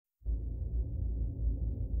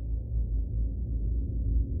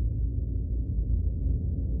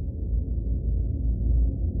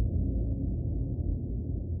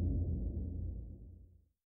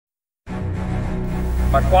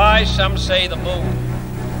But why, some say, the moon?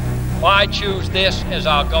 Why choose this as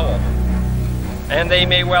our goal? And they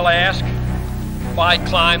may well ask, why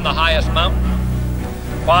climb the highest mountain?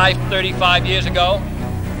 Why, 35 years ago,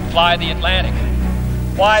 fly the Atlantic?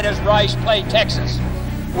 Why does Rice play Texas?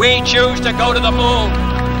 We choose to go to the moon.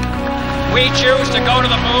 We choose to go to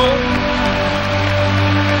the moon.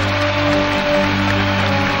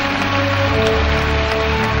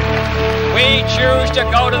 We choose to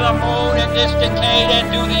go to the moon in this decade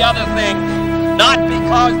and do the other thing, not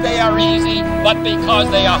because they are easy, but because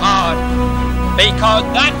they are hard. Because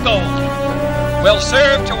that goal will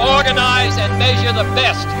serve to organize and measure the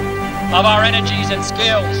best of our energies and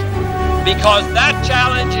skills. Because that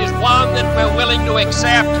challenge is one that we're willing to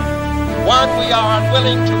accept, one we are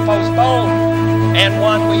unwilling to postpone, and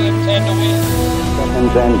one we intend to win.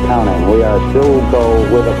 Seconds and counting. We are still go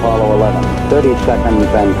with Apollo 11. 30 seconds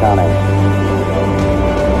and counting.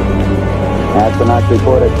 Astronauts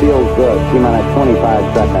report it feels good. T-minus 25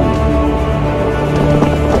 seconds.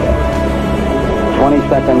 20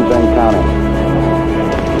 seconds and counting.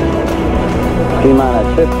 T-minus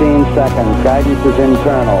 15 seconds. Guidance is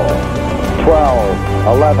internal. 12,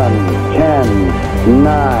 11, 10,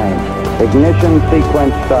 9. Ignition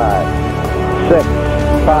sequence start. 6,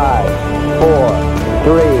 5, 4,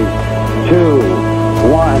 3, 2,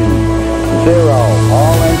 1, 0.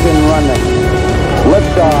 All engine running.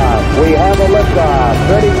 Liftoff. We have a liftoff.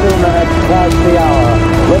 32 minutes past the hour.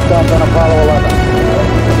 Liftoff on Apollo 11.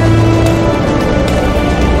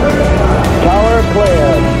 Tower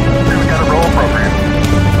cleared. We got a roll program.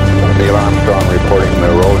 Neil Armstrong reporting the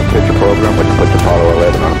roll and picture program, which puts Apollo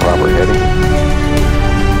 11 on a proper heading.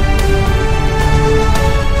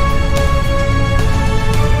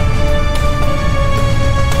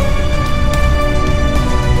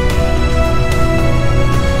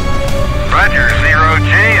 Roger,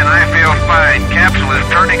 0G, and I feel fine. Capsule is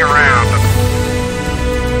turning around.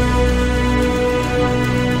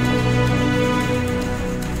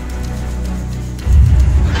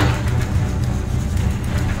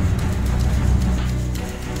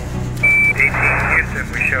 Houston,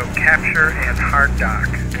 we show capture and hard dock.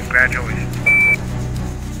 Congratulations.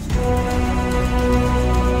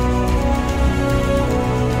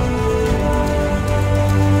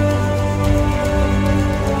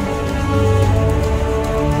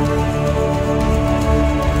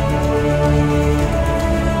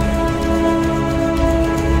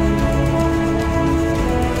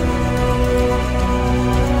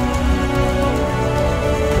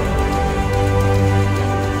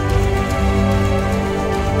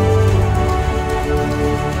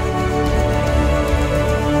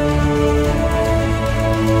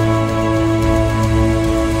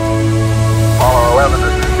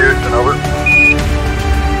 Houston, over.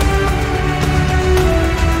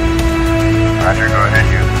 Roger, go ahead,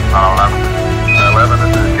 Houston. Apollo 11. 11,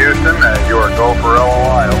 this is Houston. You are go for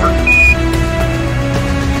LOI, over.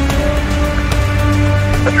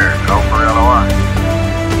 Roger, go for LOI.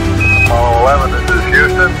 Apollo 11, this is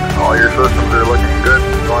Houston. All your systems are looking good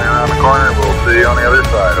going around the corner. We'll see you on the other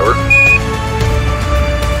side, over.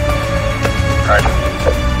 Roger.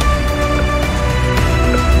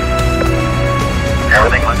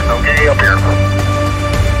 Everything looks okay up here.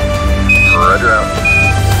 Roger out.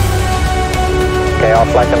 Okay, all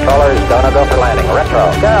flight controllers, Donna, go for landing. Retro,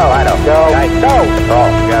 go. Lido, go. Guys, go. Control,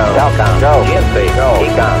 go. Telcom, go. GNC, go.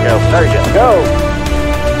 Ecom, go. Surgeon, go.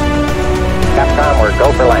 Capcom, we're go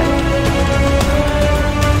for landing.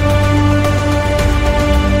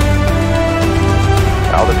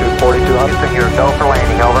 Altitude 4200. Houston, you're go for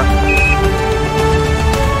landing, over.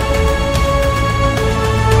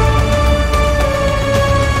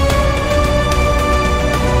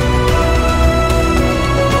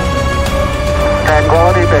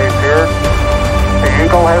 Tranquility Base here. The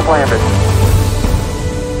Eagle has landed.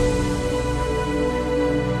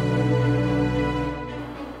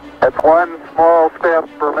 That's one small step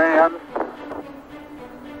for man,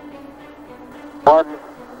 one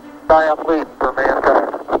giant leap for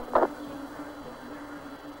mankind.